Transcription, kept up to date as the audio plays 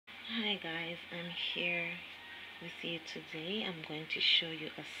Hi guys, I'm here with you today. I'm going to show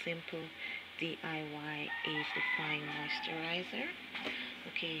you a simple DIY age defying moisturizer.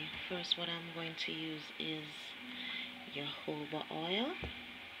 Okay, first what I'm going to use is jojoba oil,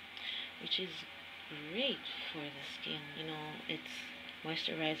 which is great for the skin. It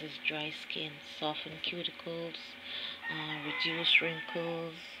moisturizes dry skin, softens cuticles, reduce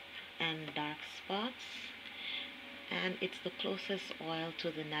wrinkles and dark spots, and it's the closest oil to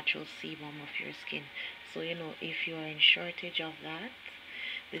the natural sebum of your skin. So if you are in shortage of that,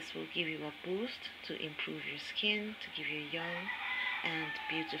 this will give you a boost to improve your skin, to give you a young and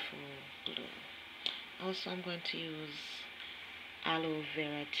beautiful glow. Also, I'm going to use aloe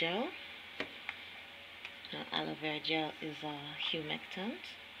vera gel. Now, aloe vera gel is a humectant,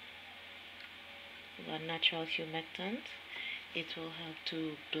 a natural humectant. It will help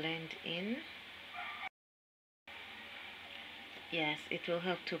to blend in. Yes, it will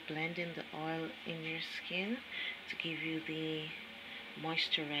help to blend in the oil in your skin to give you the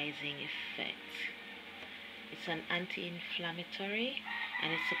moisturizing effect. It's an anti-inflammatory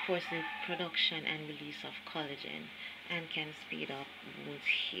and it supports the production and release of collagen and can speed up wound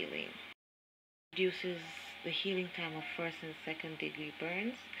healing. Reduces the healing time of first and second degree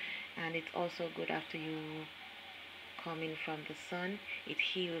burns, and it's also good after you come in from the sun. It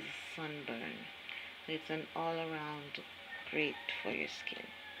heals sunburn. So it's an all-around great for your skin.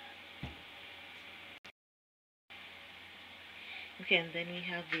 Okay, and then we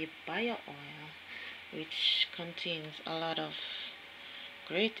have the bio oil, which contains a lot of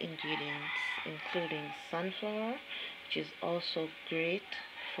great ingredients, including sunflower, which is also great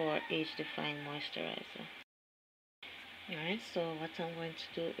for age-defying moisturizer. Alright, so what I'm going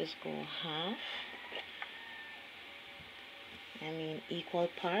to do is go equal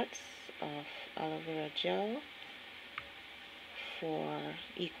parts of aloe vera gel for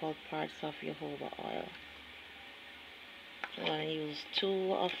equal parts of jojoba oil. I'm going to use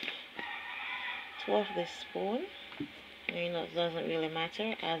two of this spoon. It doesn't really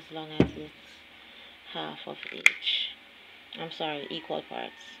matter as long as it's half of each. I'm sorry, equal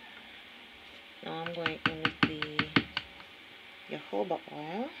parts. Now I'm going in with the jojoba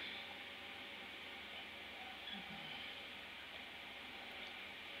oil.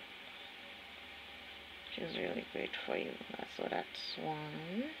 Which is really great for you. So that's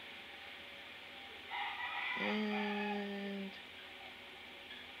one. And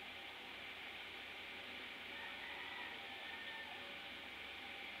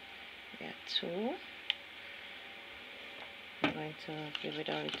yeah, two. I'm going to give it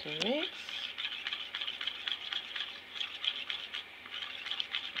a little mix.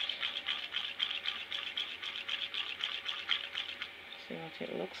 See what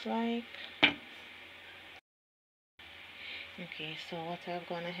it looks like. Okay, so what I've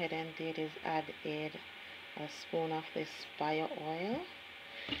gone ahead and did is added a spoon of this bio oil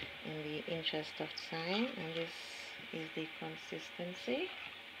in the interest of time, and this is the consistency.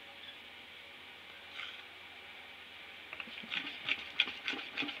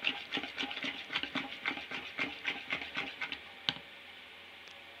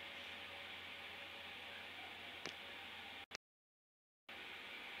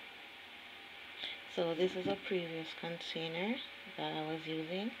 So this is a previous container that I was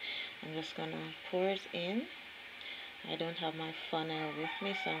using. I'm just gonna pour it in. I don't have my funnel with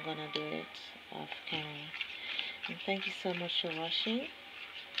me, so I'm gonna do it off camera. And thank you so much for watching,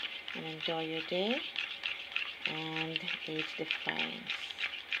 and enjoy your day and age defiance.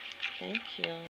 Thank you.